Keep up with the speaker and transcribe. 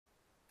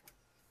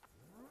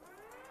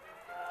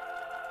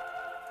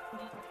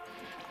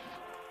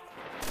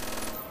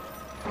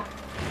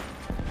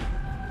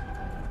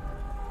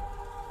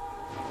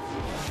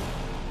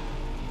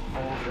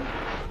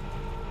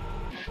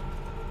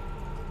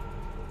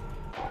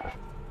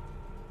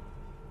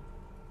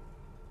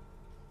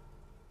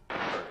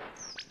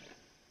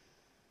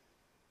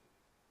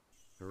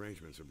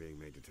arrangements are being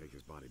made to take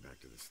his body back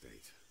to the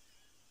States.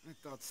 I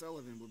thought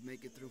Sullivan would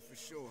make it through for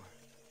sure.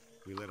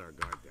 We let our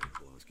guard down,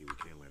 Polonsky. We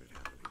can't let it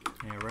happen again.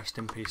 Yeah, rest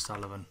in peace,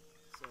 Sullivan.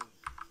 So,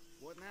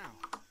 what now?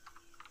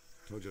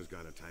 Tojo's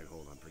got a tight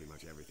hold on pretty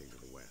much everything to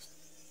the west.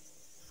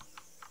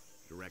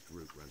 Direct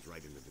route runs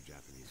right into the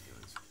Japanese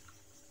guns.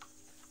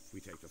 We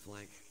take the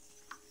flank.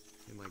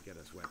 It might get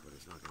us wet, but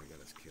it's not going to get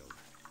us killed.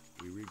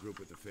 We regroup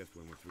with the 5th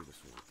when we're through the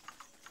swamp.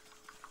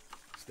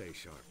 Stay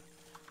sharp.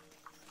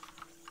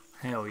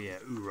 Hell yeah,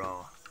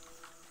 oorah.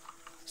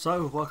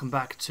 So, welcome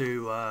back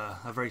to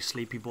a very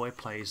sleepy boy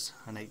plays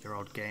an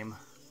 8-year-old game.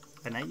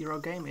 An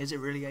 8-year-old game? Is it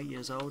really 8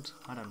 years old?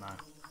 I don't know.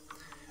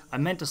 I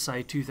meant to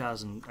say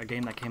 2000, a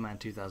game that came out in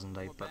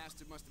 2008, but...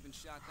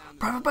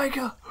 Private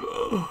Baker!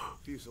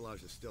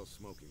 Fuselage is still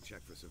smoking.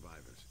 Check for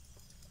survivors.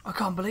 I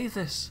can't believe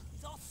this.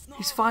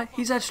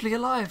 He's actually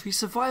alive. He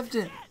survived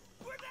it.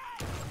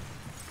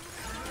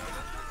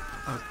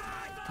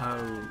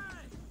 Oh.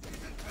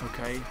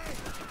 Okay.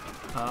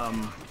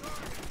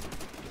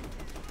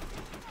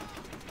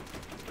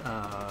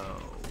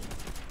 Oh.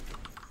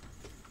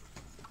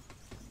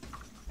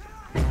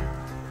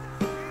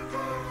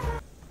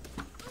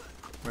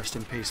 Rest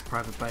in peace,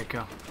 Private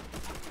Baker.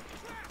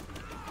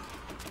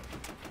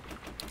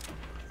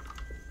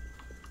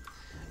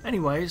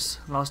 Anyways,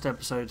 last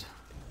episode,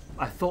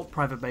 I thought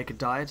Private Baker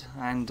died,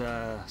 and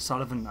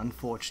Sullivan,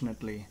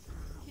 unfortunately,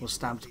 was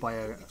stabbed by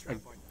a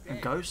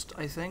ghost,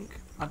 I think.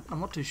 I'm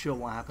not too sure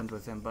what happened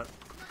with him, but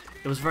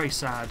it was very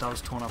sad. I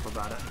was torn up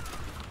about it.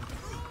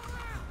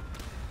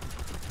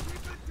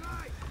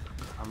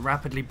 I'm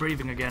rapidly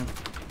breathing again.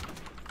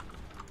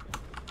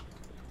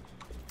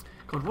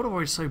 God, what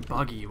are so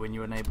buggy when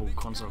you enable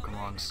console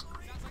commands?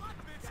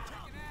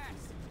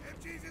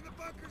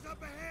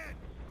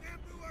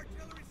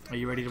 Are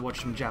you ready to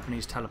watch some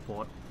Japanese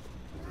teleport?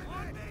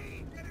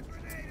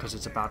 Because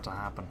it's about to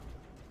happen.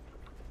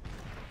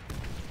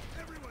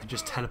 I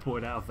just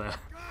teleported out of there.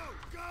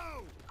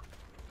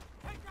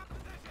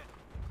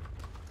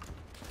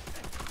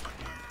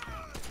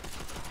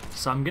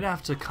 So I'm gonna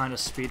have to kind of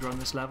speedrun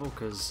this level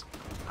because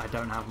I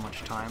don't have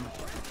much time.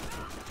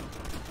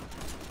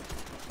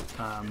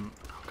 Oh,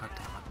 God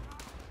damn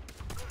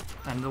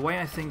it. And the way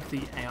I think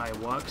the AI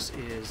works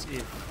is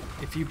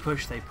if you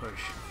push, they push.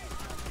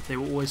 They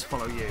will always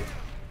follow you.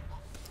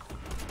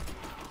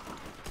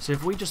 So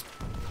if we just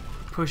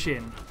push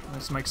in,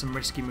 let's make some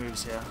risky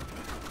moves here.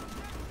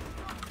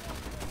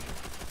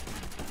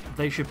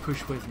 They should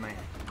push with me.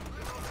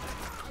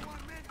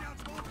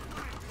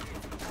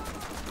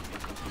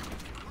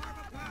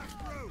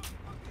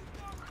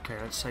 Okay,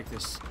 let's take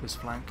this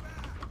flank.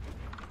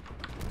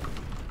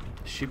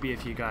 Should be a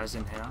few guys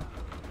in here.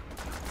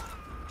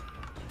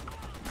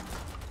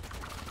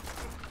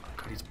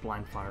 God, he's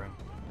blind firing.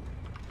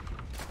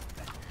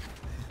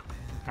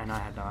 And I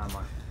had no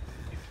ammo.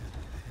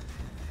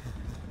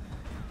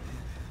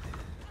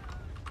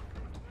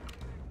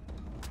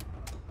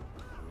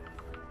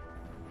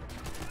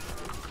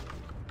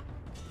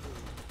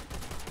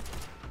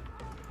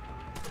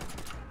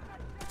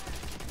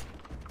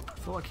 I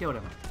thought I killed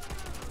him.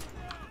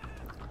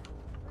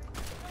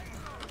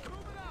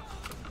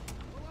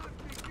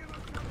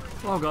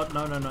 Oh God,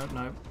 no, no, no,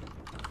 no.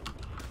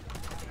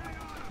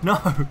 No!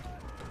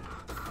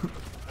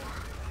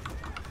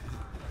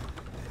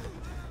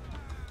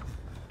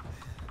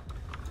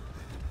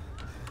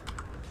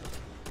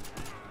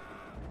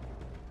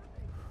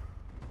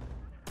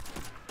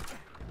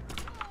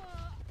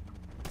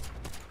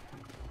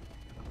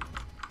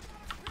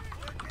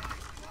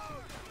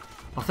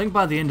 I think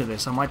by the end of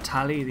this I might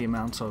tally the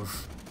amount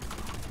of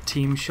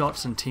team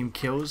shots and team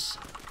kills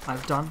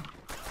I've done.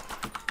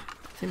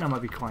 I think that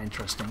might be quite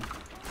interesting.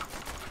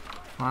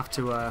 I'll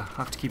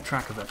have to keep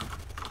track of it.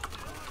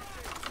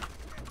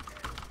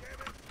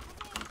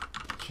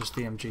 It's just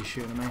the MG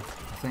shooting at me, I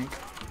think.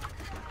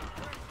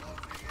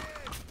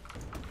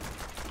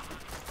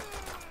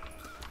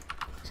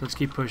 So let's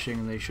keep pushing,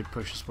 and they should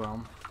push as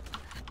well.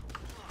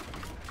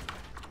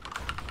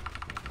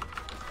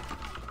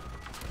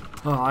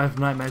 Oh, I have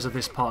nightmares of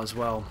this part as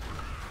well.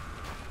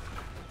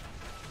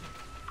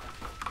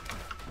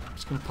 I'm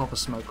just gonna pop a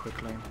smoke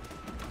quickly.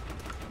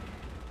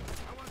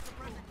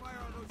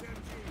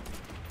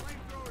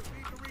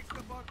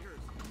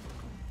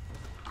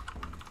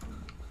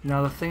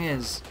 Now the thing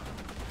is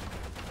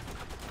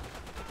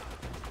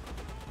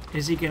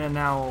he gonna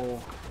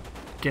now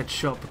get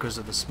shot because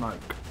of the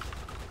smoke?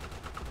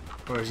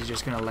 Or is he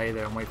just gonna lay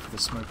there and wait for the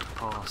smoke to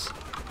pass?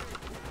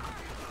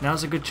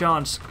 Now's a good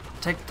chance.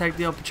 Take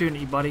the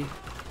opportunity, buddy.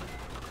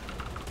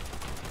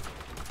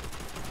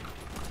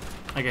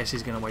 I guess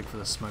he's gonna wait for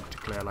the smoke to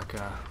clear like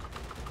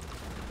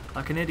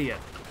an idiot.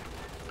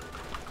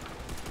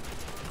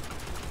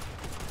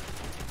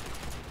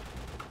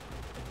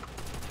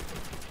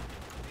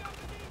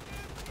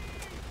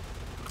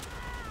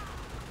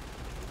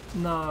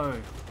 No.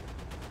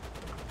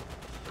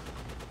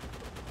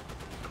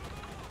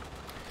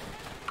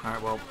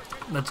 Alright, well,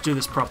 let's do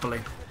this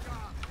properly.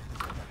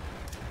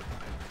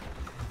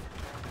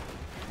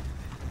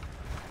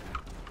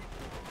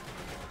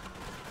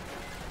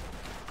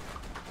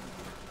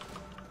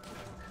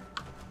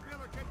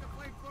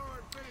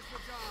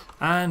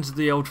 And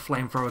the old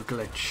flamethrower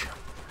glitch.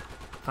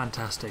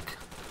 Fantastic.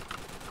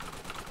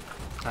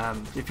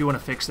 If you want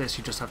to fix this,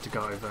 you just have to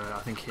go over, I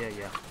think here,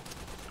 yeah.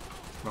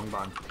 Wrong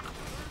button.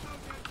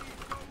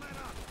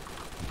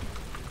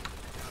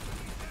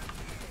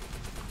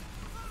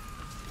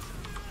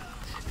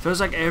 It feels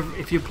like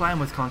if you're playing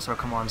with console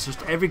commands,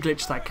 just every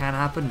glitch that can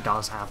happen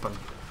does happen.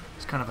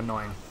 It's kind of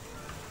annoying.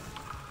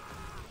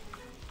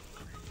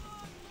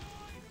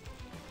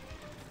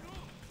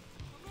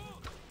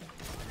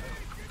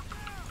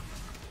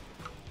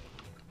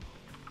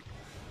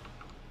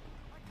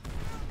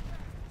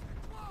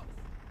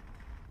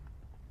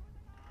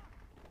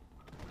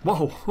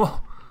 Whoa,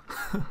 whoa!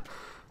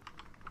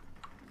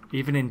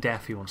 Even in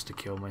death he wants to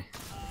kill me.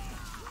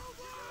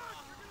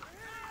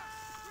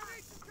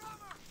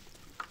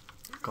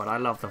 God, I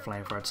love the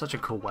flamethrower. It's such a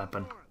cool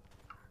weapon.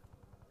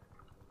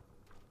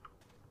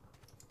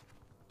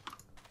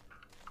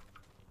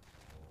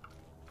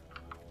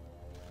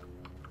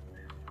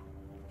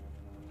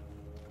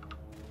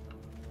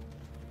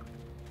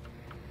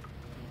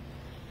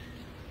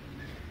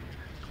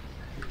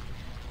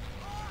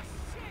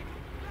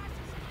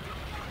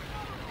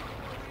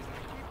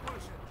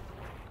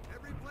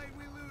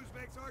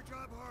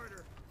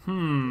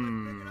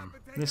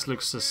 This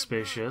looks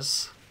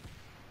suspicious.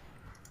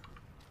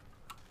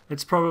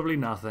 It's probably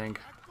nothing.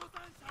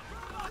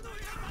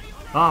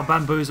 Ah,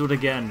 bamboozled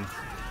again.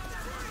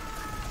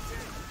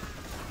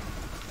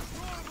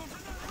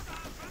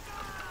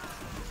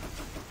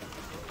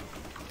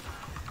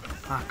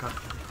 Ah, God.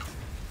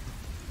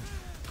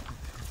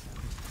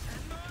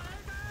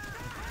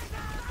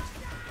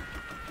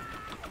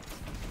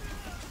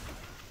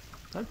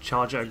 Don't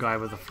charge at a guy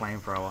with a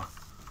flamethrower.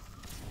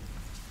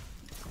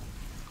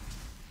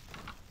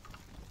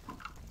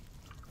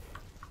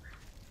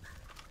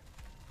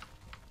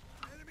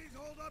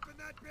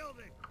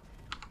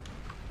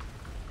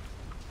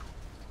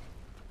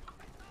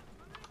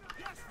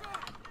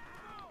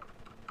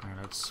 Alright,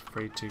 that's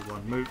 3, 2,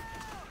 1, move.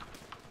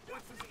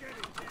 What's the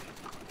schedule?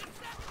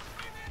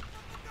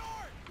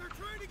 They're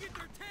trying to get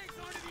their tanks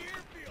onto the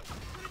airfield,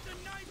 but it's a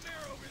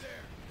nightmare over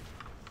there.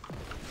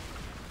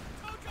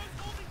 Tojo's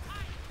holding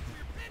tight.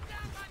 We're pinned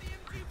down by the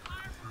MG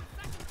fire from the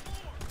second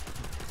floor.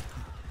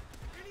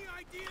 Any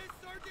ideas,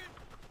 Sergeant?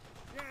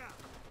 Yeah.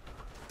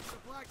 The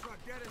black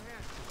truck, dead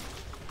ahead.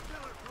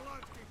 Miller,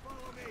 Polonsky,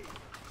 follow me.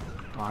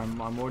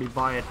 I'm already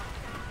by it.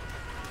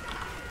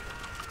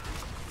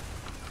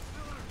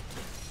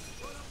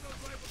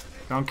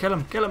 Go on, kill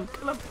him, kill him,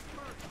 kill him!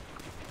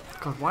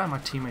 God, why are my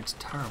teammates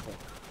terrible?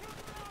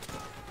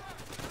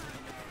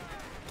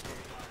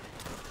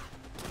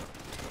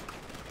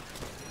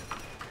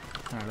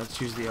 Alright, let's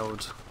use the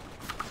old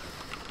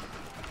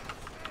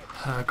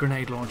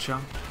grenade launcher.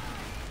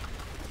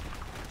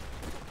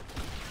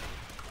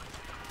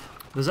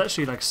 There's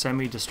actually like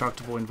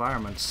semi-destructible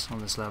environments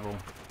on this level.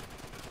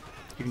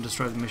 You can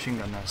destroy the machine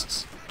gun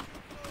nests.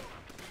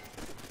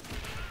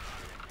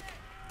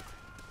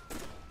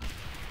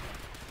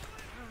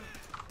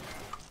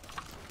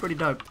 Pretty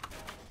dope.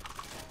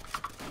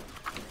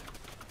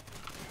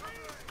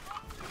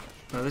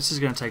 Now this is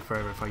going to take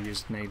forever if I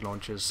use nade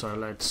launchers, so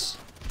let's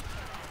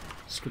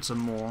get some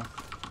more.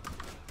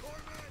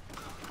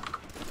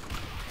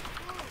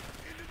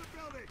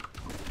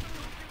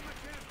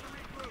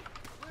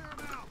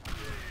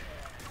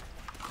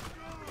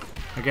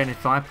 Again,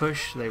 if I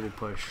push, they will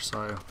push,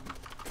 so...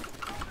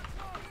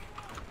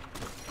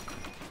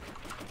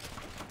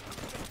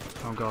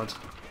 Oh God.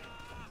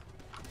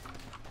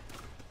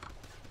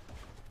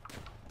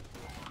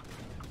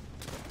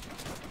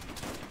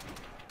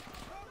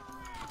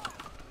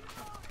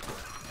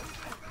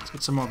 Let's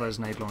get some more of those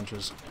nade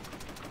launchers.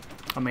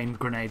 I mean,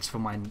 grenades for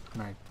my...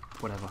 no,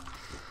 whatever.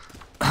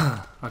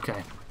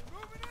 Okay.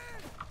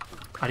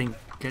 I didn't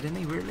get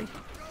any, really?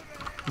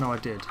 No, I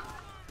did.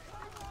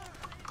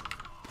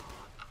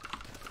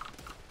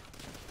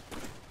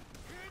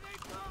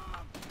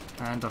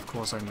 And of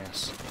course I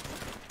miss.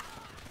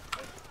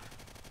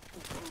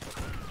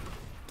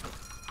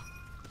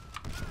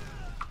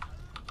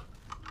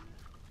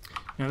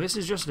 Now this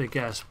is just a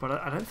guess, but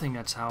I don't think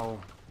that's how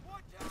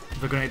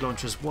the grenade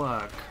launchers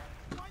work.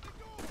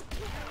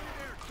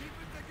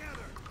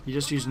 You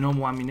just use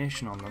normal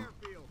ammunition on them.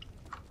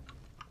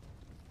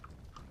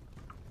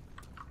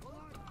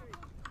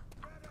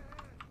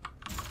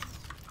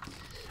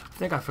 I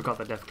think I forgot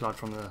the death cloud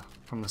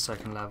from the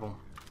second level.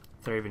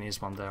 There even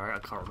is one there, I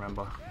can't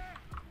remember.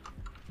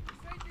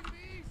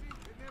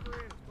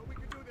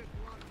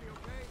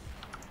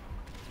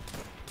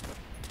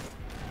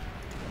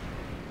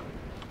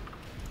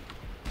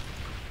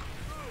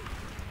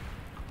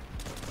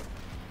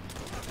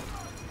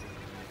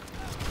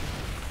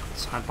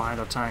 Let's hide behind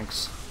our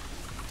tanks.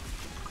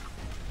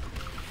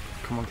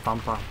 Come on,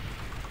 Thumper.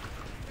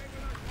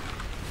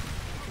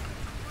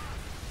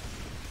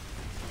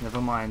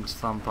 Never mind,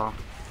 Thumper.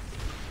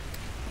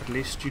 At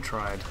least you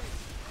tried.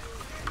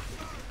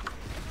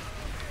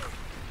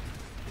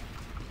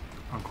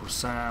 Uncle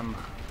Sam.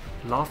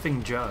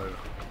 Laughing Joe.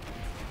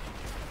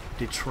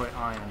 Detroit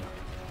Iron.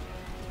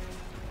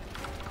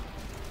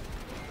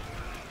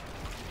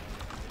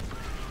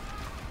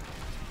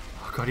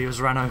 Oh god, he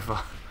was ran over.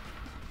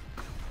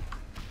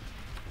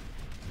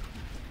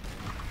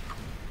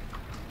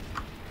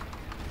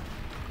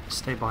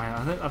 Stay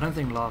behind. I don't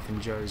think Laughing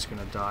Joe's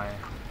gonna die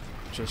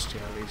just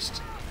yet, at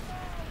least.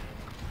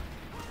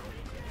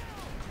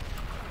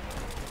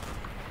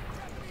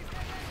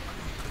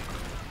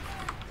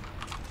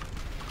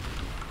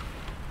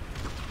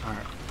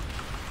 Alright.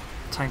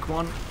 Tank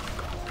 1.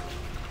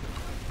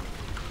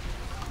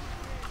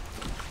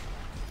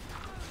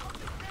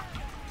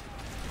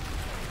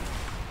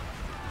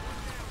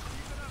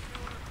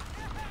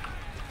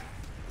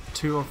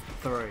 Two of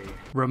 3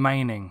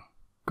 remaining.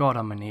 God,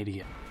 I'm an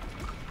idiot.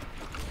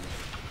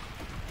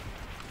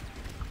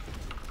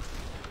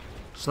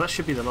 So that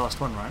should be the last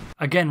one, right?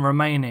 Again,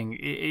 remaining.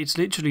 It's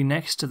literally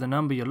next to the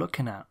number you're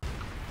looking at.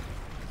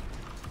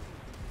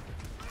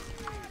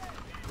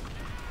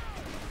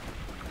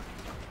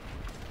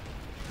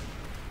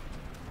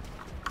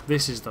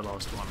 This is the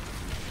last one.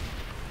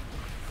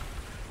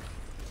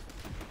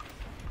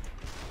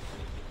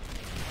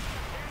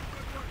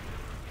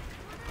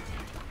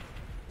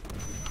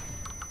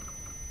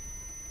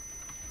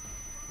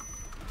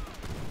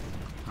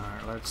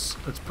 Alright,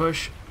 let's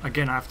push.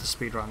 Again, I have to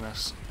speedrun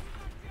this.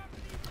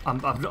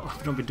 I've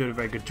not been doing a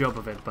very good job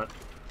of it, but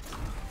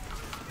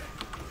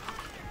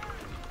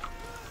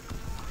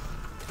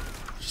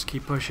just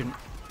keep pushing.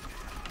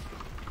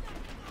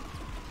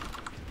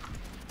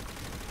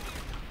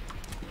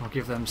 I'll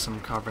give them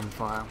some covering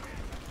fire.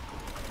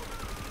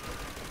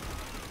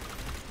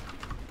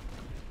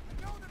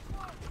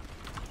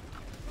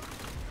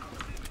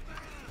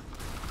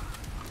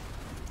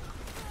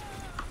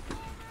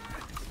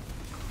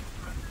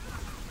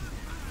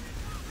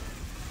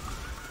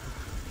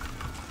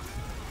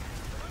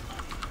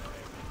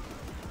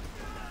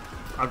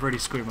 I've really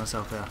screwed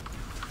myself there.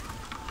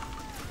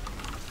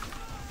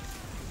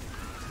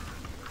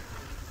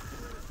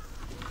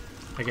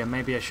 Again,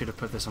 maybe I should have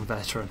put this on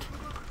veteran.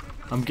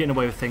 I'm getting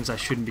away with things I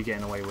shouldn't be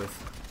getting away with.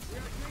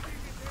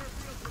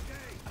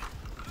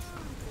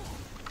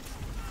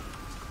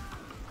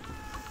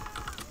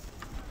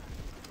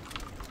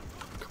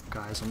 Couple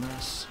guys on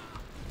this.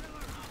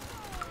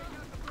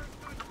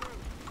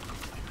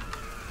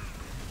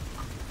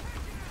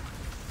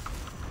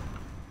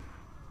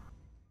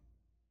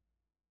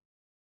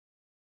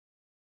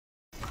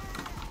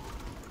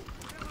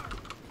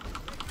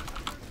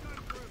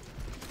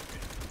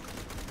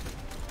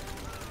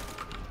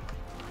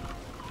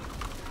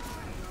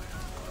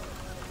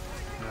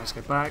 Let's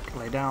get back,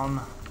 lay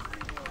down.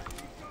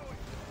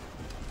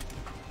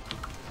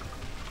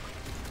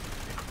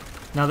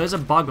 Now there's a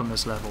bug on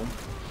this level,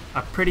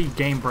 a pretty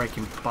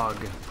game-breaking bug.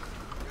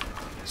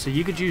 So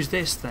you could use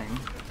this thing.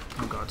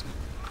 Oh god.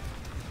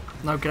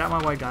 No, get out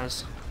of my way,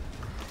 guys.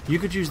 You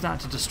could use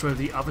that to destroy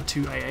the other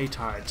 2 AA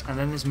turrets, and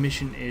then this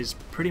mission is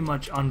pretty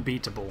much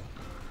unbeatable.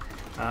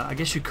 I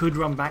guess you could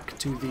run back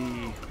to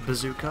the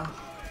bazooka.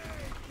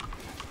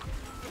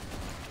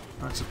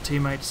 That's a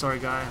teammate, sorry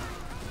guy.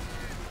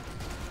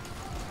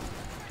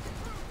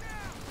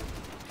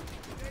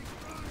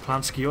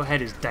 Plansky, your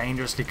head is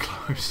dangerously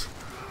close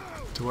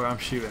to where I'm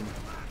shooting.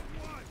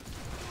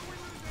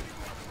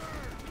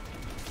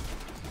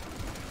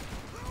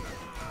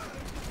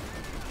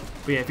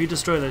 But yeah, if you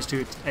destroy those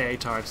 2 AA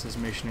turrets, this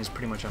mission is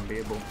pretty much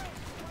unbeatable.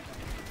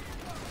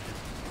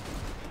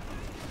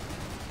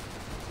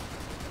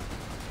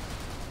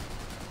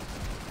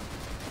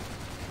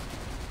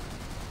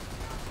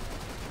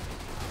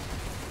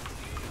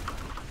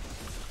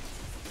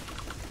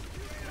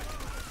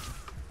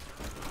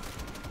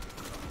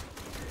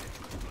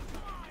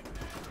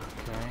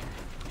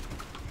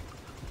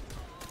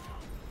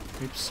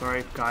 Oops,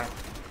 sorry, guy.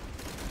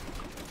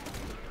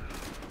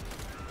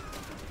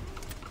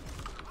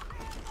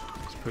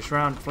 Let's push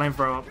around,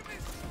 flamethrower up.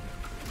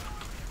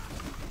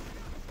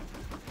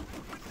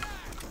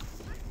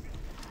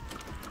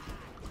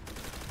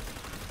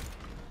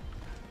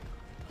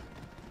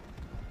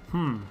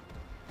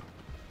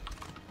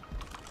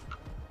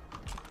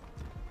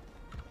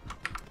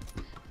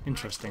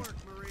 Interesting.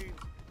 Marines.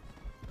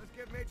 Let's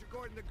give Major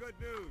Gordon the good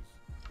news.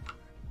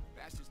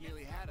 Bastards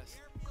nearly had us.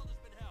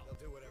 They'll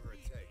do whatever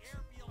it takes.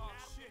 Oh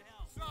shit,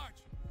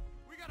 Sarge,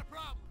 we got a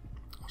problem.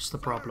 What's the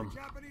problem?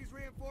 Japanese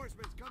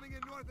reinforcements coming in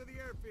north of the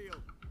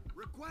airfield.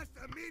 Request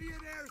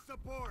immediate air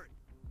support.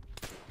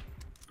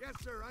 Yes,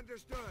 sir.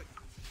 Understood.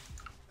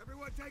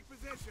 Everyone take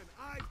position.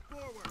 Eyes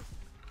forward.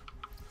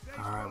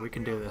 Alright, we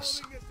can do this.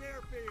 Holding this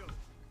airfield.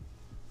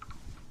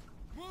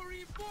 More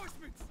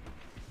reinforcements.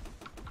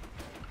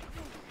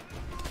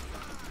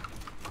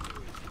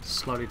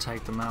 Slowly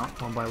take them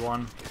out, one by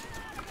one.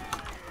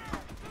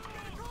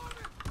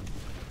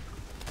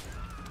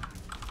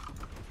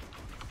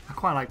 I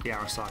quite like the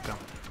Arasaka.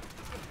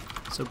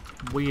 It's a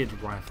weird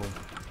rifle.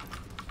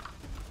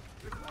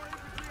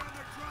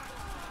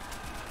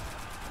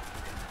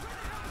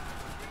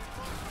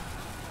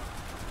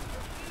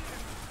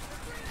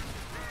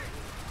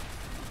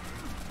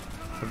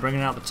 They're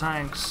bringing out the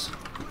tanks.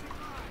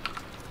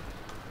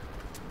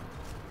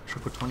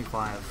 Triple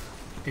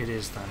 25. It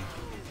is then.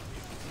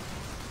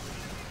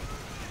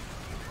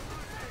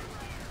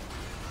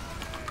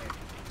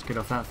 Get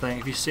off that thing.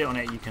 If you sit on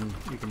it, you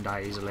can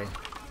die easily.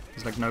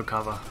 There's like no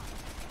cover.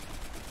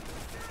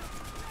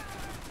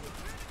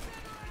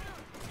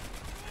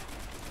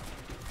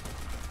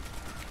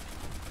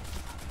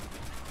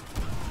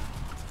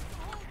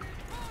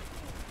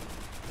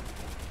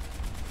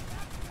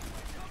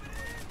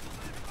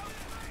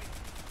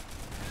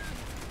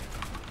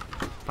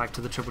 Back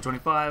to the triple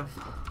 25.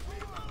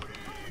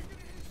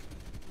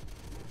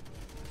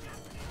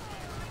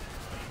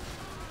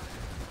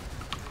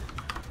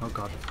 Oh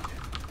god.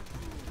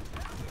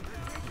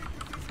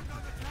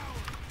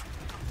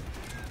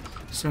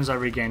 As soon as I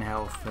regain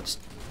health, let's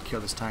kill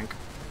this tank.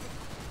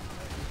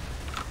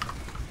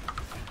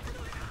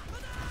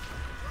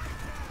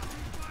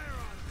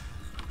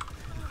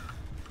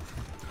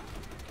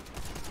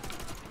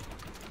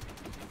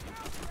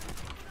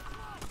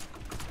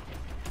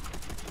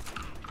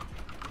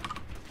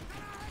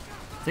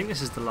 I think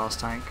this is the last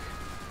tank.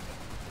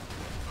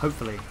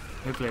 Hopefully.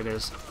 Hopefully it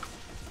is.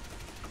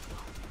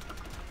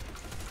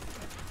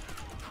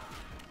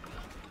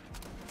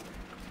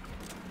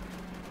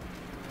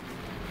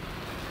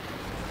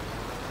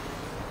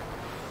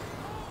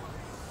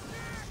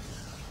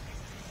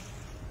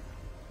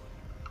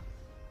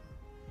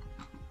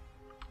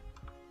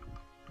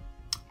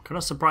 Kind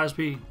of surprised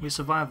we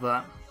survived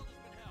that.